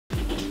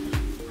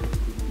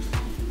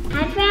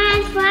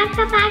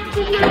welcome back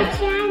to my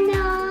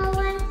channel.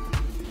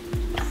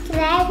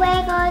 Today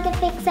we're going to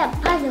fix up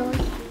puzzles.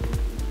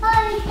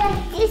 Oh,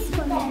 that's this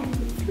one.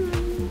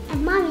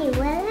 And Mommy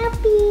will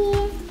help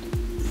me.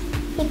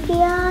 If you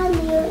are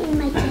new in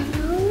my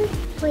channel,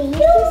 please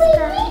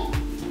subscribe.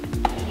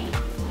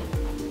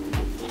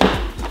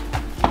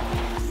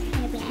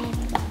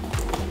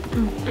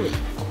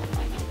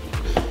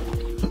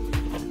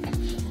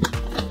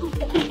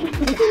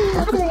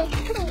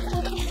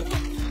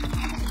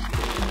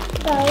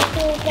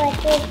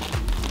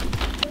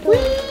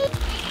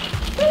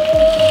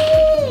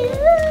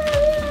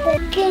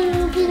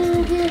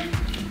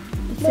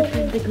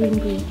 Except the green.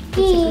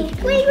 Green.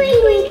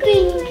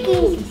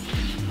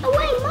 Oh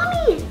wait,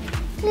 Mommy!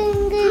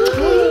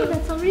 Oh,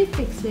 that's already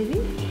fixed, baby.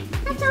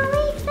 That's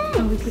already fixed.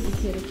 Oh, we put it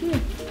here too.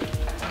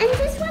 And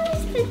this one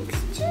is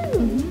fixed too.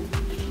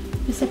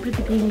 You separate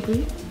the green.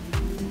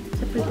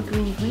 Separate the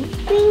green.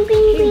 Green.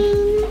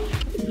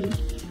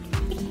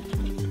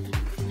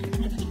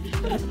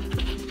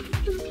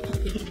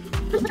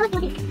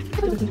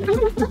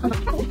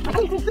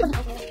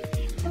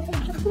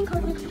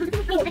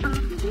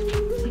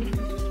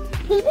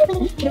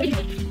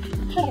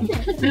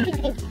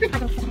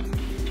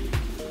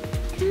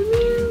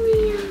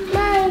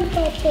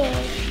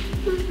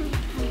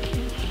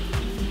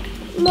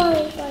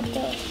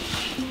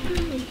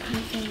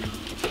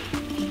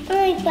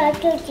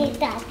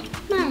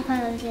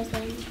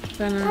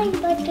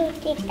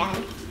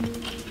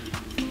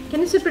 Can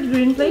you separate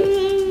green,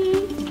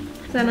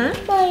 please? Sana?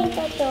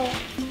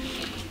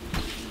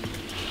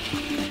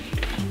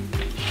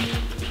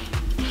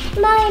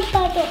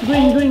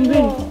 Green.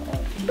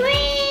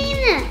 Green!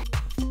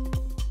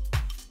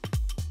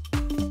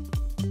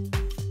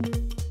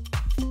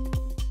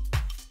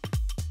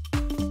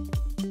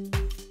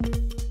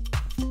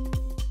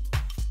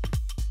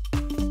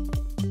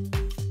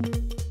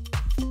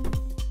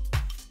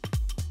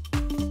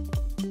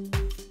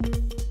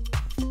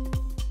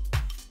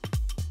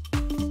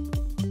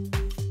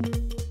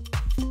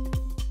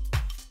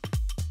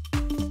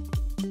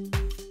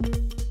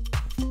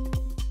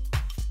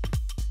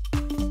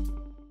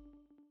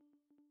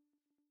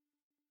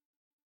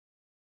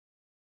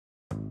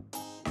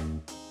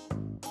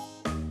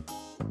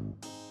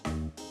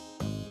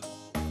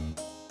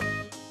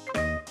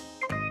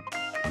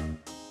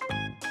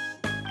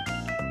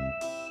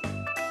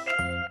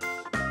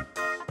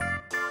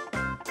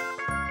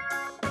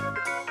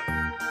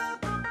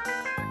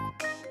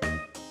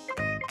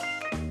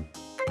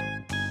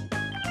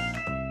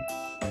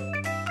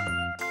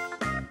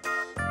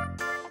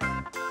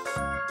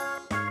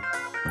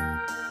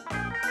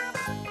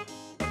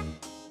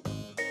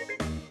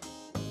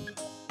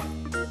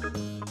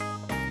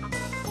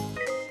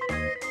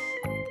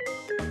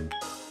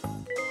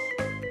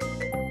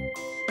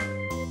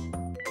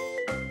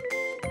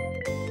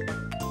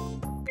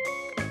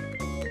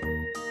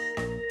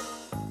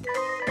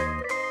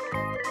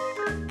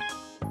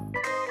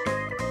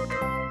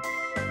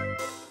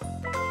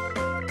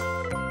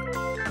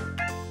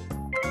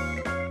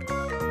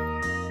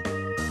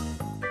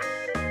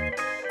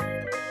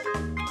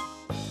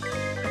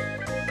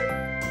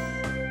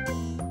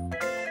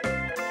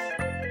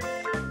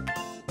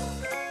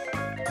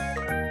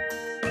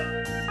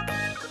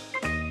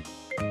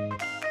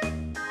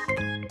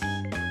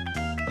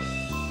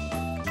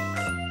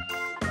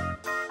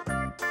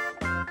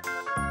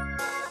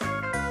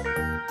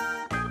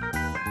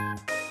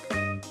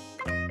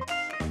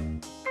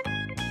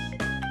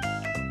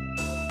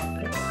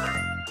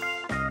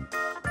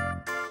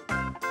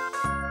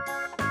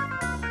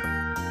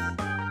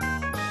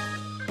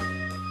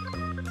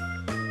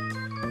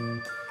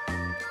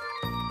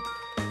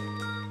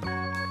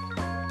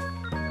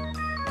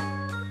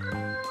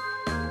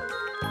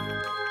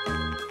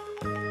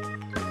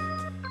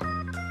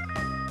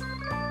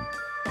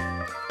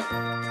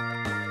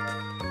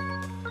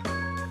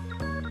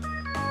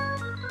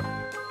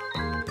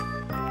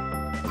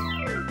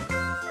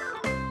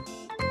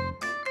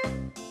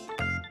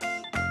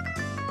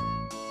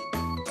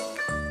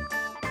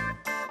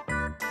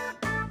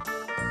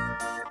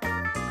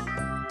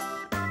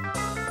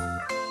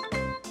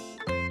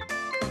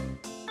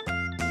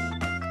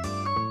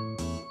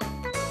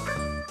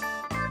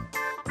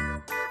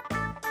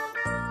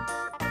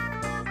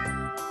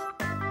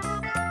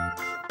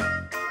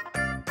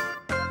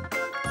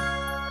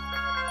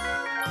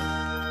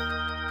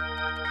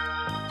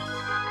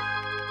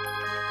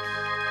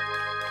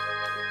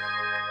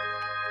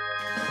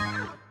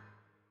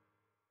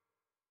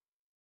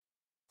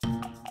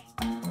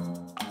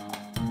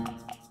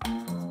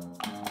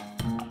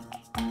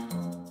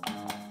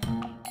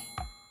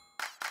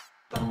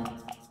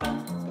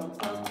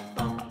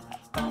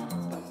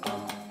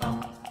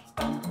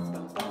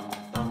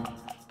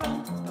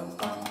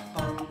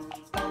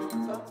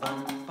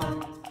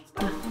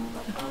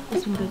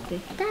 This one goes there.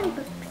 That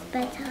looks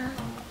better.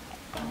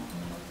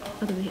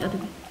 Other way.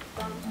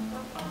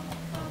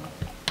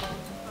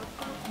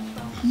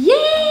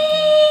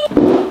 Yay!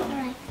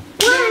 Alright.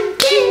 1,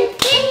 2,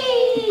 3!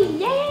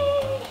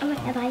 Yay!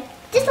 Alright, bye.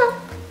 Just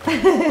one.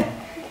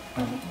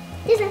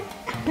 This one.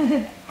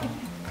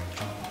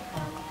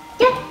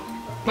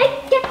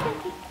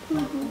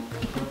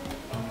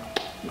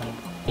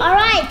 All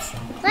right,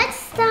 let's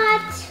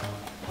start.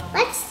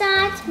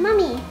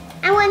 Mommy,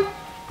 I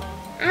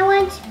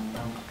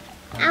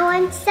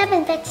want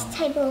 7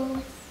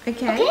 vegetables.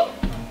 Okay.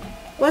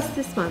 What's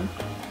this one?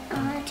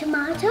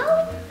 Tomato.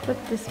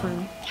 What's this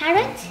one?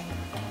 Carrot.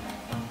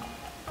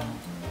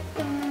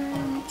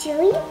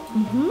 Chili.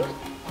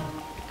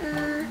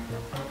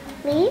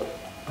 Leaf.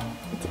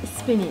 It's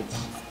spinach.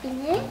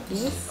 Spinach.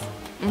 Yes.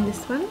 And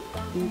this one?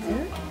 These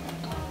are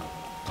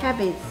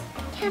cabbage.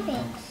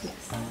 Cabbage.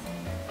 Yes.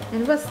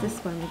 And what's this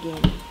one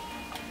again?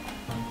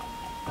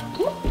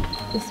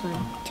 This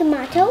one.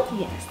 Tomato.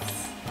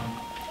 Yes.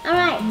 All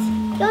right.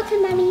 Go to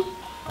Mommy.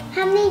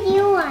 How many do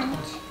you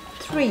want?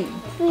 3.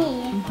 3.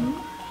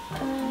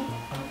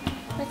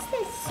 What's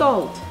this?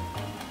 Salt.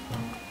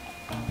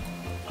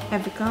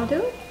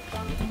 Avocado.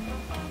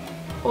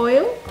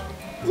 Oil.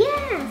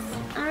 Yes.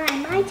 All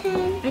right, my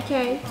turn.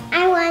 Okay.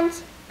 I want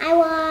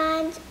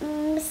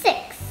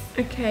 6.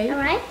 Okay. All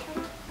right.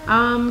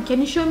 Can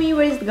you show me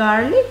where is the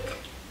garlic?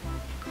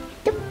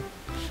 Yep.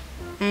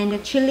 And the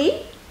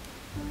chili?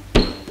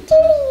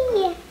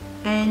 Chili.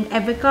 And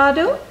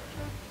avocado?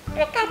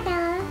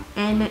 Ricotta.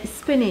 And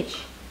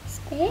spinach?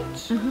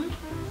 Spinach.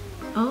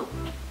 Oh.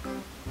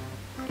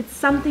 It's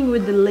something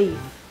with the leaf.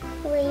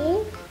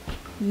 Leaf.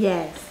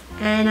 Yes.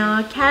 And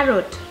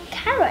carrot.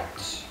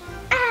 Carrot.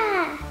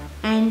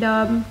 And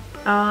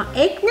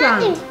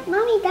eggplant. Nothing.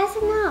 Mommy, that's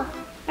enough.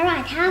 All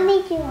right, how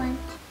many do you want?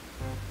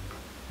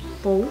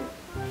 4.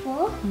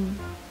 4?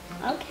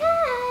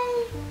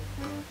 Okay.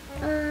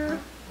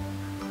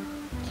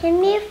 Can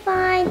we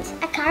find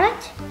a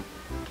carrot?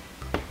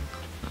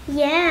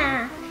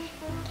 Yeah.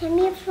 Can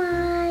we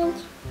find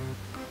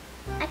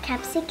a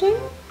capsicum?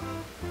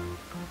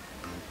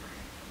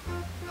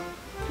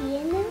 Do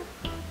you know?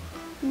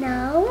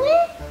 No?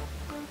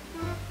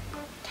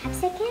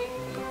 Capsicum?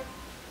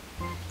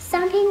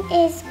 Something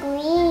is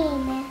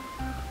green.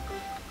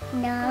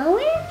 No?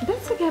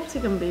 That's a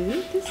capsicum,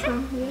 baby. This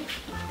one here.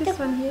 This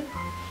one here.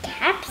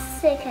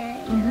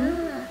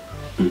 Capsicum.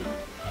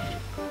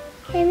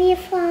 Can we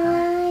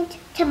find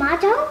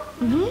tomato?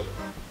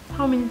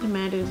 How many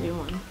tomatoes do you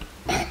want?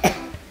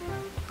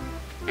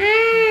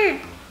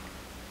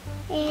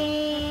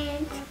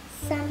 And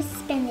some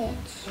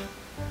spinach.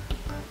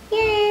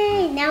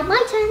 Yay! Now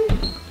my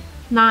turn.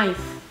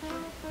 Knife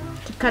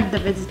to cut the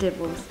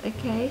vegetables.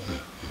 Okay.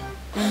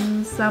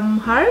 And some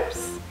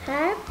herbs.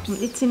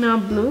 Herbs. It's in our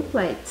blue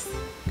plates.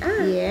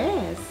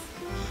 Yes.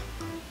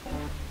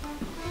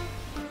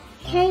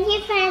 Thank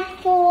you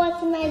for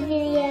watching my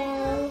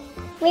video.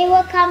 We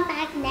will come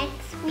back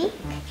next week.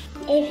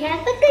 If you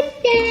have a good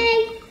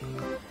day.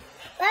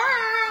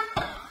 Bye.